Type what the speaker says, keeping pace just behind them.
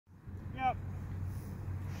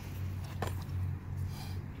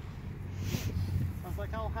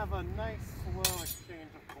have a nice, slow exchange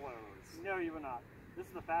of blows. No, you will not. This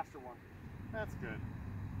is the faster one. That's good.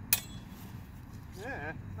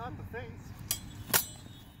 Yeah, not the face.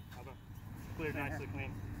 How about cleared nicely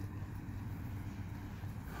clean.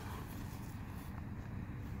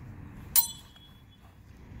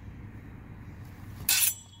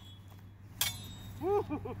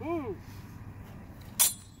 Woo-hoo-hoo-hoo!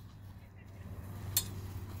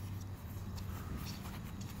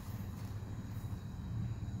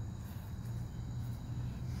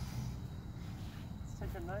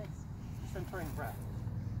 Let's take a nice centering breath.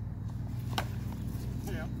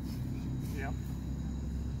 Yep. Yep.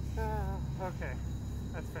 Okay,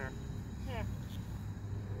 that's fair. Yeah.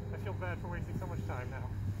 I feel bad for wasting so much time now.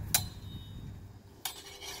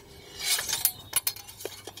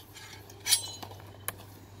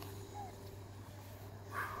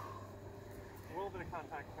 A little bit of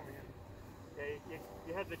contact coming in. Yeah,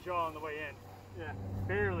 you had the jaw on the way in. Yeah.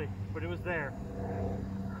 Barely, but it was there.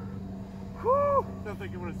 Whew! Don't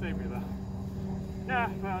think it would have saved me though. Nah,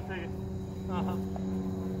 well, I'll take it. Uh-huh.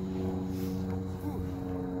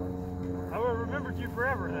 I would have remembered you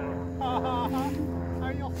forever, though. Oh,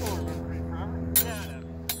 you'll still remember me forever. Yeah, I know.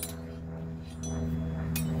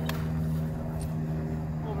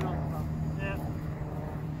 A little bit off the top. Yeah.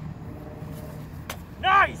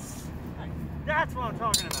 Nice! Nice. That's what I'm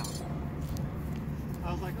talking about.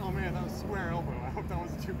 I was like, oh man, that was square elbow. I hope that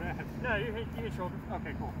wasn't too bad. No, you hit shoulder.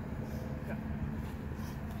 Okay, cool. Yeah.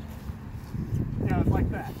 Yeah, it's like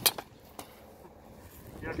that.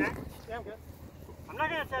 You okay? Yeah, I'm good. I'm not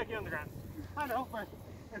going to attack you on the ground. I know, but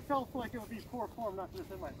it felt like it would be poor form not to just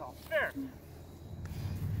hit myself. Fair.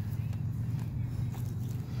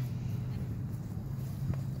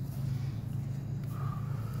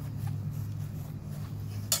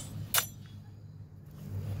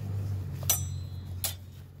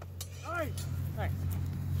 Nice! Nice.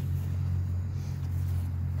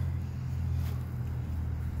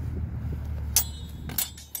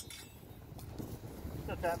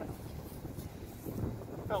 Just happened.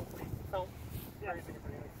 Felt Yeah. crazy for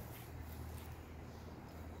anything.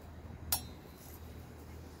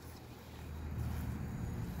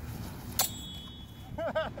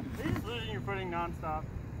 Are you just losing your footing non-stop?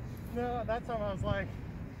 No, that time I was like,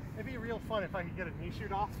 it'd be real fun if I could get a knee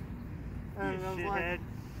shoot off. And You I was shithead. like,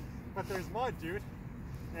 but there's mud, dude.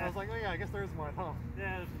 Yeah. I was like, oh yeah, I guess there is mud, huh?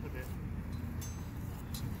 Yeah, this is a bit.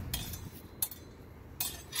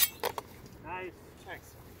 Nice.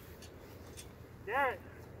 Thanks. Garrett.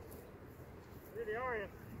 Really are you?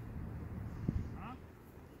 Huh?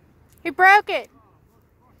 He broke it.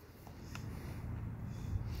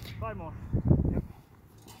 5 more. Yep.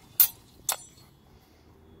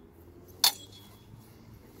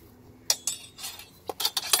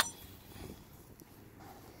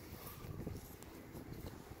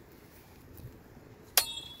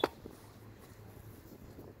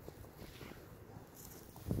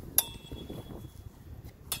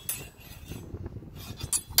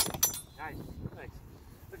 Nice. Thanks.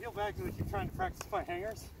 I feel bad because I keep trying to practice my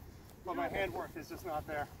hangers, but my handwork is just not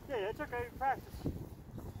there. Yeah, it's okay. Practice.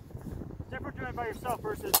 Different doing it by yourself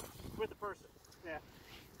versus with the person. Yeah.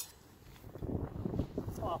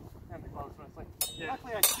 Well, and the gloves, but it's like, Yeah.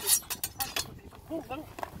 luckily I can practice with these. Oh, no.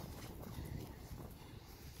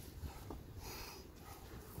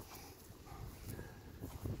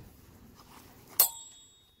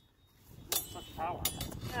 Such power.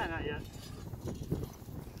 Yeah, not yet.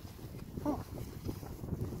 Whew.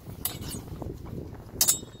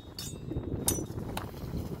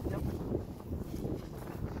 Yep.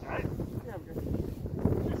 Alright. Yeah, I'm good.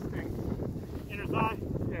 Just sting. Inner thigh.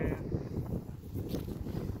 Yeah.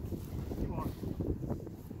 2 more.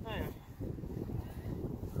 Oh, yeah.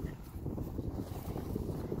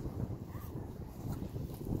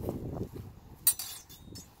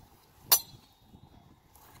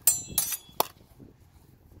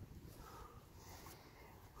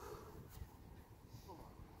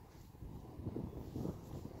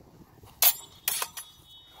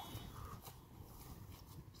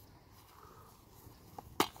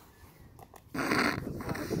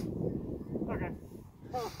 Okay.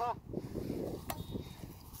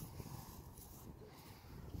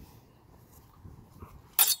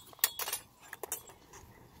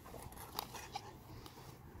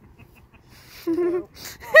 So,